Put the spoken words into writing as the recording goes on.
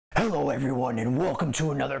Hello everyone and welcome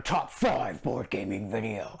to another top 5 board gaming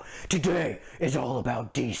video. Today is all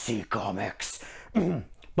about DC Comics.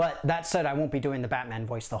 But that said, I won't be doing the Batman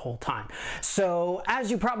voice the whole time. So, as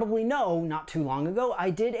you probably know, not too long ago, I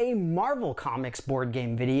did a Marvel Comics board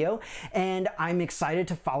game video, and I'm excited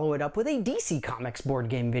to follow it up with a DC Comics board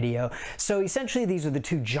game video. So essentially, these are the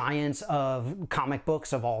two giants of comic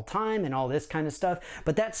books of all time and all this kind of stuff.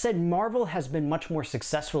 But that said, Marvel has been much more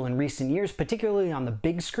successful in recent years, particularly on the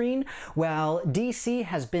big screen, while DC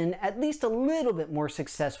has been at least a little bit more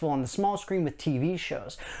successful on the small screen with TV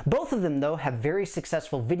shows. Both of them, though, have very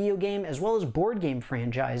successful video game as well as board game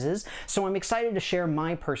franchises, so I'm excited to share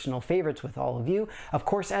my personal favorites with all of you. Of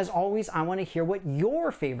course, as always, I want to hear what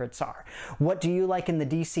your favorites are. What do you like in the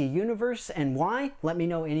DC universe and why? Let me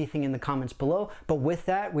know anything in the comments below, but with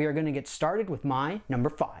that, we are going to get started with my number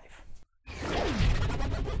 5.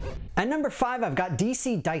 At number 5, I've got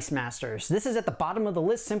DC Dice Masters. This is at the bottom of the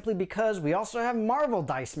list simply because we also have Marvel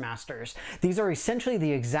Dice Masters. These are essentially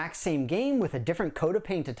the exact same game with a different coat of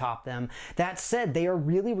paint atop them. That said, they are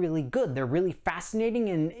really good. They're really fascinating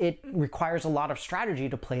and it requires a lot of strategy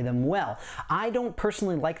to play them well. I don't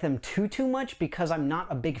personally like them too much because I'm not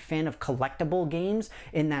a big fan of collectible games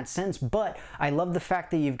in that sense, but I love the fact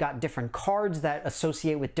that you've got different cards that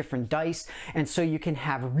associate with different dice, and so you can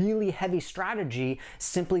have really heavy strategy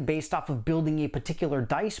simply based off of building a particular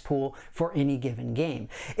dice pool for any given game.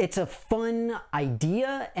 It's a fun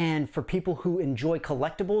idea, and for people who enjoy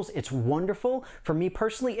collectibles, it's wonderful. For me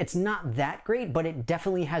personally, it's not that great, but it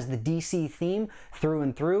definitely has the DC theme through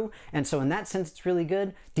and through, and so in that sense, it's really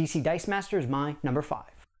good. DC Dice Master is my number 5.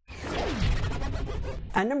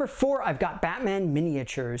 At number 4, I've got Batman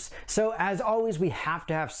miniatures. So as always, we have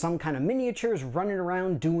to have some kind of miniatures running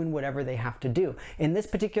around doing whatever they have to do. In this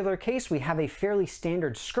particular case, we have a fairly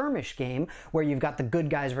standard skirmish game where you've got the good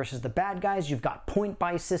guys versus the bad guys, you've got point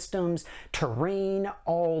buy systems, terrain,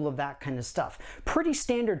 all of that kind of stuff. Pretty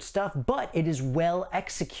standard stuff, but it is well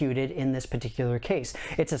executed in this particular case.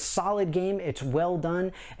 It's a solid game, it's well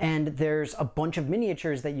done, and there's a bunch of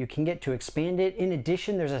miniatures that you can get to expand it. In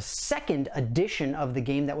addition, there's a second edition of the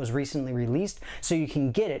game that was recently released, so you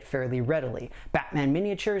can get it fairly readily. Batman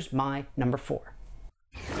miniatures, my number 4.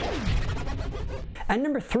 At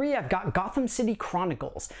number 3, I've got Gotham City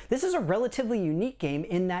Chronicles. This is a relatively unique game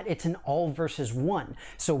in that it's an all versus one.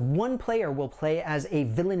 So one player will play as a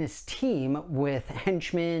villainous team with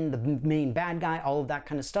henchmen, the main bad guy, all of that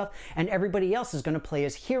kind of stuff, and everybody else is going to play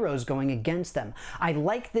as heroes going against them. I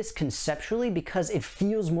like this conceptually because it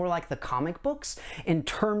feels more like the comic books in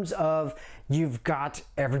terms of you've got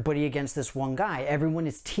everybody against this one guy. Everyone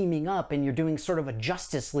is teaming up and you're doing sort of a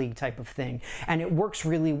Justice League type of thing. And it works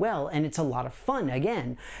really well, and it's a lot of fun,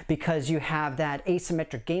 again, because you have that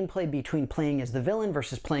asymmetric gameplay between playing as the villain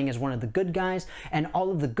versus playing as one of the good guys, and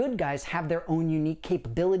all of the good guys have their own unique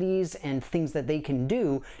capabilities and things that they can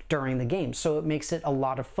do during the game. So it makes it a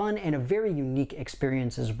lot of fun and a very unique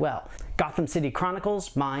experience as well. Gotham City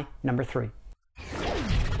Chronicles, my number 3.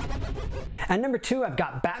 At number 2, I've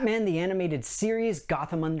got Batman the Animated Series,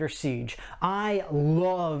 Gotham Under Siege. I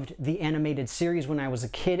loved the animated series when I was a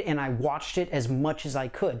kid, and I watched it as much as I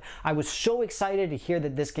could. I was so excited to hear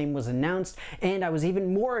that this game was announced, and I was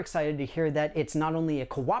even more excited to hear that it's not only a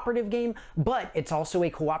cooperative game, but it's also a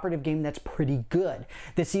cooperative game that's pretty good.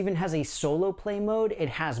 This even has a solo play mode. It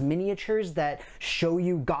has miniatures that show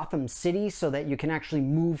you Gotham City so that you can actually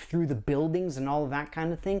move through the buildings and all of that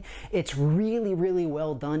kind of thing. It's really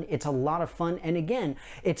well done. It's a lot of fun, and again,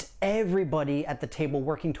 it's everybody at the table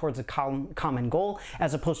working towards a common goal,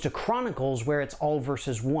 as opposed to Chronicles where it's all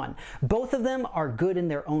versus one. Both of them are good in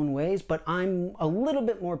their own ways, but I'm a little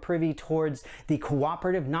bit more privy towards the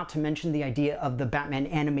cooperative, not to mention the idea of the Batman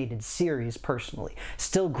animated series personally.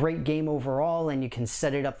 Still great game overall, and you can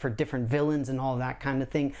set it up for different villains and all that kind of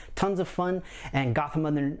thing. Tons of fun, and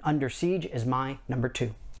Gotham Under Siege is my number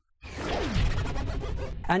 2.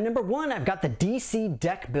 At number 1, I've got the DC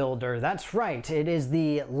Deck Builder. That's right, it is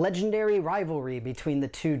the legendary rivalry between the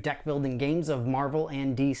two deck building games of Marvel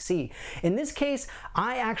and DC. In this case,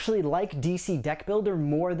 I actually like DC Deck Builder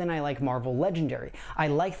more than I like Marvel Legendary. I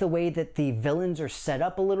like the way that the villains are set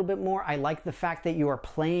up a little bit more. I like the fact that you are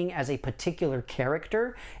playing as a particular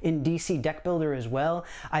character in DC Deck Builder as well.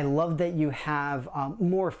 I love that you have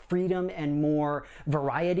more freedom and more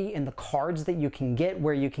variety in the cards that you can get,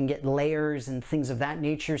 where you can get layers and things of that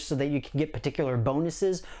nature features so that you can get particular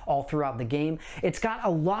bonuses all throughout the game. It's got a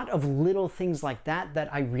lot of little things like that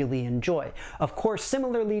that I really enjoy. Of course,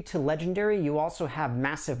 similarly to Legendary, you also have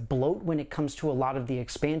massive bloat when it comes to a lot of the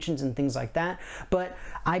expansions and things like that, but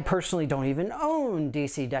I personally don't even own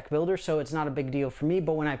DC Deck Builder, so it's not a big deal for me.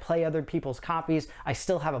 But when I play other people's copies, I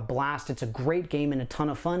still have a blast. It's a great game and a ton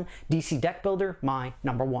of fun. DC Deck Builder, my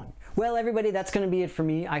number one. Well, everybody, that's going to be it for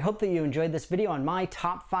me. I hope that you enjoyed this video on my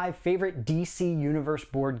top 5 favorite DC Universe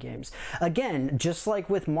board games. Again, just like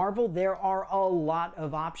with Marvel, there are a lot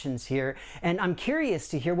of options here, and I'm curious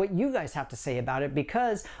to hear what you guys have to say about it,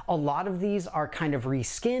 because a lot of these are kind of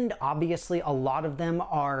reskinned. Obviously, a lot of them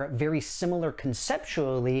are very similar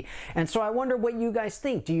conceptually, and so I wonder what you guys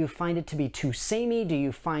think. Do you find it to be too samey? Do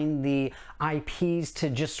you find the IPs to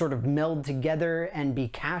just sort of meld together and be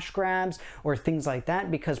cash grabs or things like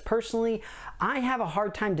that? Because personally, I have a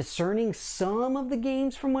hard time discerning some of the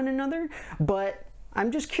games from one another, but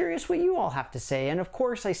I'm just curious what you all have to say. And of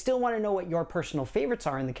course, I still want to know what your personal favorites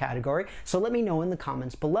are in the category, so let me know in the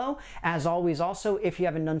comments below. As always, also, if you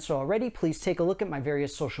haven't done so already, please take a look at my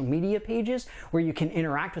various social media pages where you can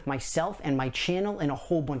interact with myself and my channel in a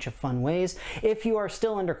whole bunch of fun ways. If you are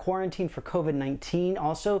still under quarantine for COVID-19,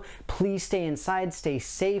 also, please stay inside, stay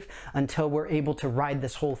safe until we're able to ride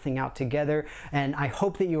this whole thing out together. And I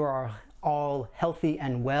hope that you are all healthy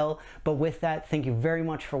and well. But with that, thank you very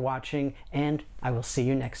much for watching, and I will see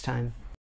you next time.